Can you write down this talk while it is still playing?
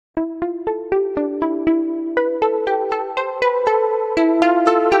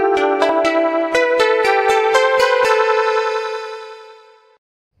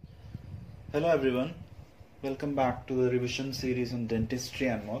everyone, welcome back to the revision series on dentistry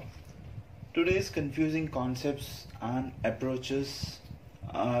and more. Today's confusing concepts and approaches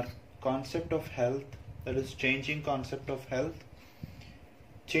are concept of health, that is changing concept of health,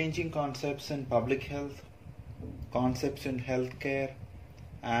 changing concepts in public health, concepts in healthcare,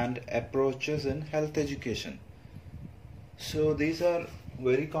 and approaches in health education. So these are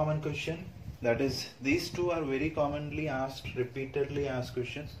very common questions, that is these two are very commonly asked, repeatedly asked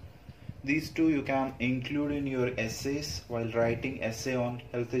questions. These two you can include in your essays while writing essay on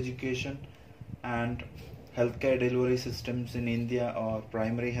health education and healthcare delivery systems in India or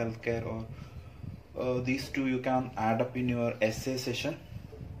primary healthcare, or these two you can add up in your essay session.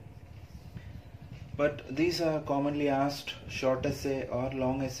 But these are commonly asked short essay or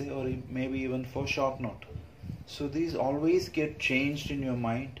long essay, or maybe even for short note. So these always get changed in your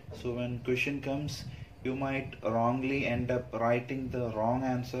mind. So when question comes, you might wrongly end up writing the wrong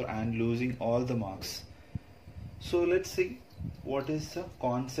answer and losing all the marks. So let's see what is the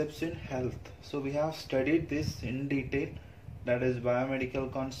concepts in health. So we have studied this in detail, that is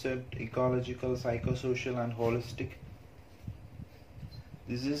biomedical concept, ecological, psychosocial and holistic.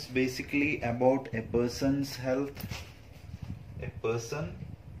 This is basically about a person's health, a person.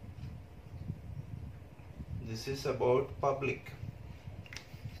 This is about public.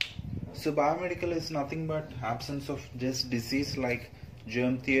 So biomedical is nothing but absence of just disease, like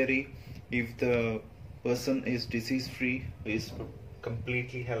germ theory. If the person is disease free, is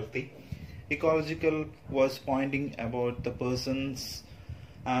completely healthy. Ecological was pointing about the person's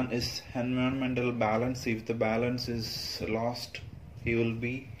and his environmental balance. If the balance is lost, he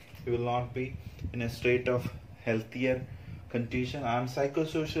will not be in a state of healthier condition. And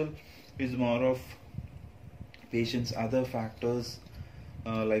psychosocial is more of patient's other factors,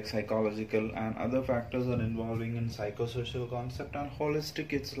 like psychological and other factors are involving in psychosocial concept. And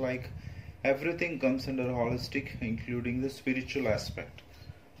holistic, it's like everything comes under holistic, including the spiritual aspect.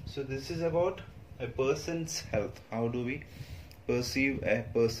 So this is about a person's health. How do we perceive a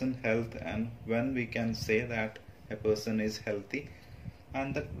person's health, and when we can say that a person is healthy,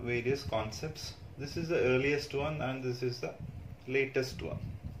 and the various concepts. This is the earliest one and this is the latest one.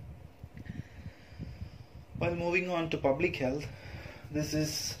 While moving on to public health, this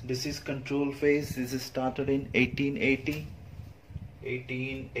is disease control phase. This is started in 1880,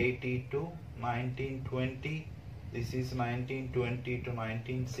 1880 to 1920. This is 1920 to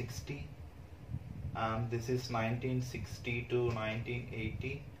 1960, and this is 1960 to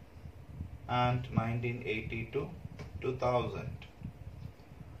 1980, and 1980 to 2000.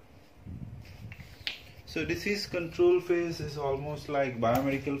 So disease control phase is almost like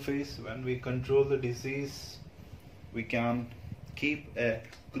biomedical phase. When we control the disease, we can keep a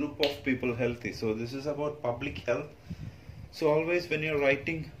group of people healthy. So this is about public health. So always when you're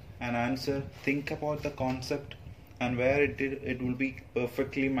writing an answer, think about the concept and where it will be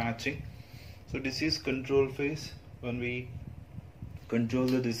perfectly matching. So disease control phase, when we control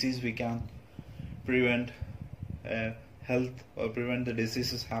the disease, we can prevent health or prevent the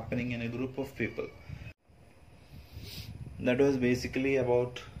diseases happening in a group of people. That was basically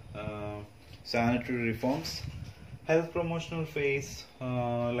about sanitary reforms. Health promotional phase,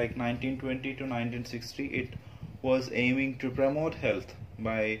 like 1920 to 1960, it was aiming to promote health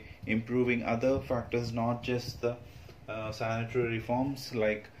by improving other factors, not just the sanitary reforms,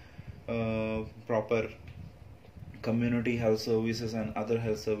 like proper community health services and other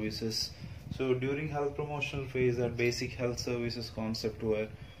health services. So during health promotional phase, that basic health services concept were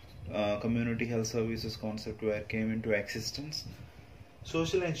community health services concept where came into existence.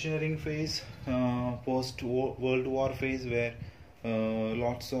 Social engineering phase, post World War phase, where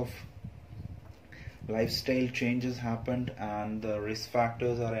lots of lifestyle changes happened and the risk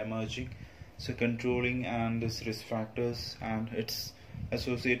factors are emerging. So controlling and these risk factors and its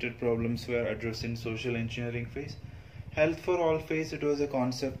associated problems were addressed in social engineering phase. Health for all phase, it was a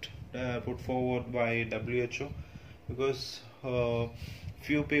concept put forward by WHO, because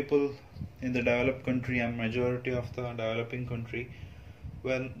few people in the developed country and majority of the developing country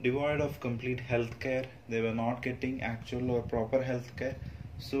were devoid of complete health care. They were not getting actual or proper health care.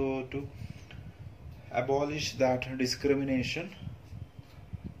 So to abolish that discrimination,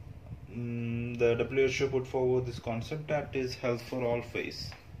 the WHO put forward this concept, that is health for all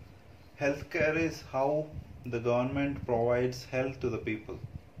phase. Healthcare is how the government provides health to the people.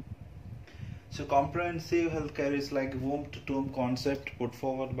 So comprehensive healthcare is like womb to tomb concept put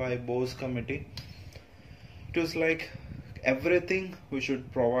forward by Bose committee. It was like everything we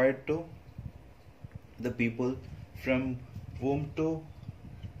should provide to the people, from womb to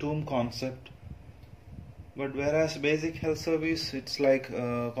tomb concept. But whereas basic health service, it's like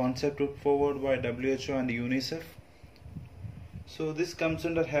a concept put forward by WHO and UNICEF. So this comes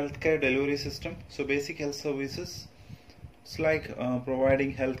under healthcare delivery system. So basic health services, it's like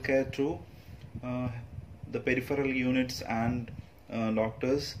providing healthcare to the peripheral units and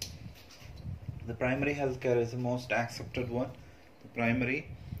doctors. The primary healthcare is the most accepted one. The primary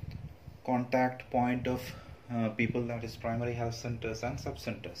contact point of people, that is primary health centers and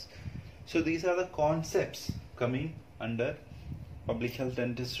sub-centers. So these are the concepts coming under public health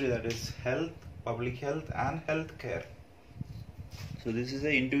dentistry, that is health, public health and healthcare. So this is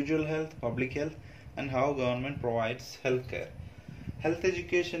the individual health, public health, and how government provides healthcare. Health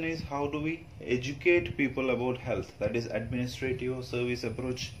education is how do we educate people about health, that is administrative or service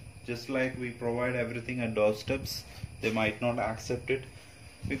approach. Just like we provide everything at doorsteps, they might not accept it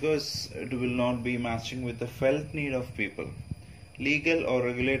because it will not be matching with the felt need of people. Legal or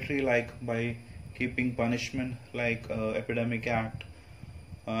regulatory, like by keeping punishment like Epidemic Act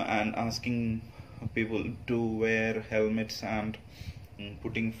and asking people to wear helmets and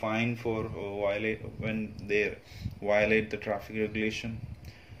putting fine for when they violate the traffic regulation.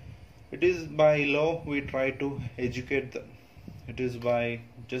 It is by law we try to educate them. It is by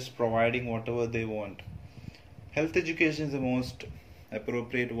just providing whatever they want. Health education is the most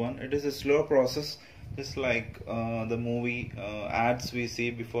appropriate one. It is a slow process, just like the movie ads we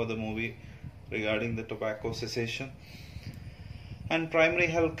see before the movie regarding the tobacco cessation. And primary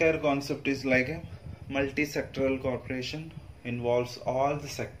healthcare concept is like a multi-sectoral corporation, involves all the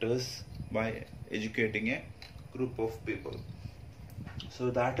sectors by educating a group of people. So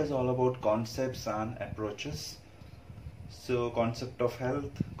that is all about concepts and approaches. So concept of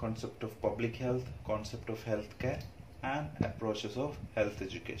health, concept of public health, concept of healthcare, and approaches of health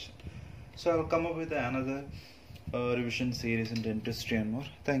education. So I'll come up with another revision series in dentistry and more.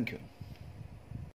 Thank you.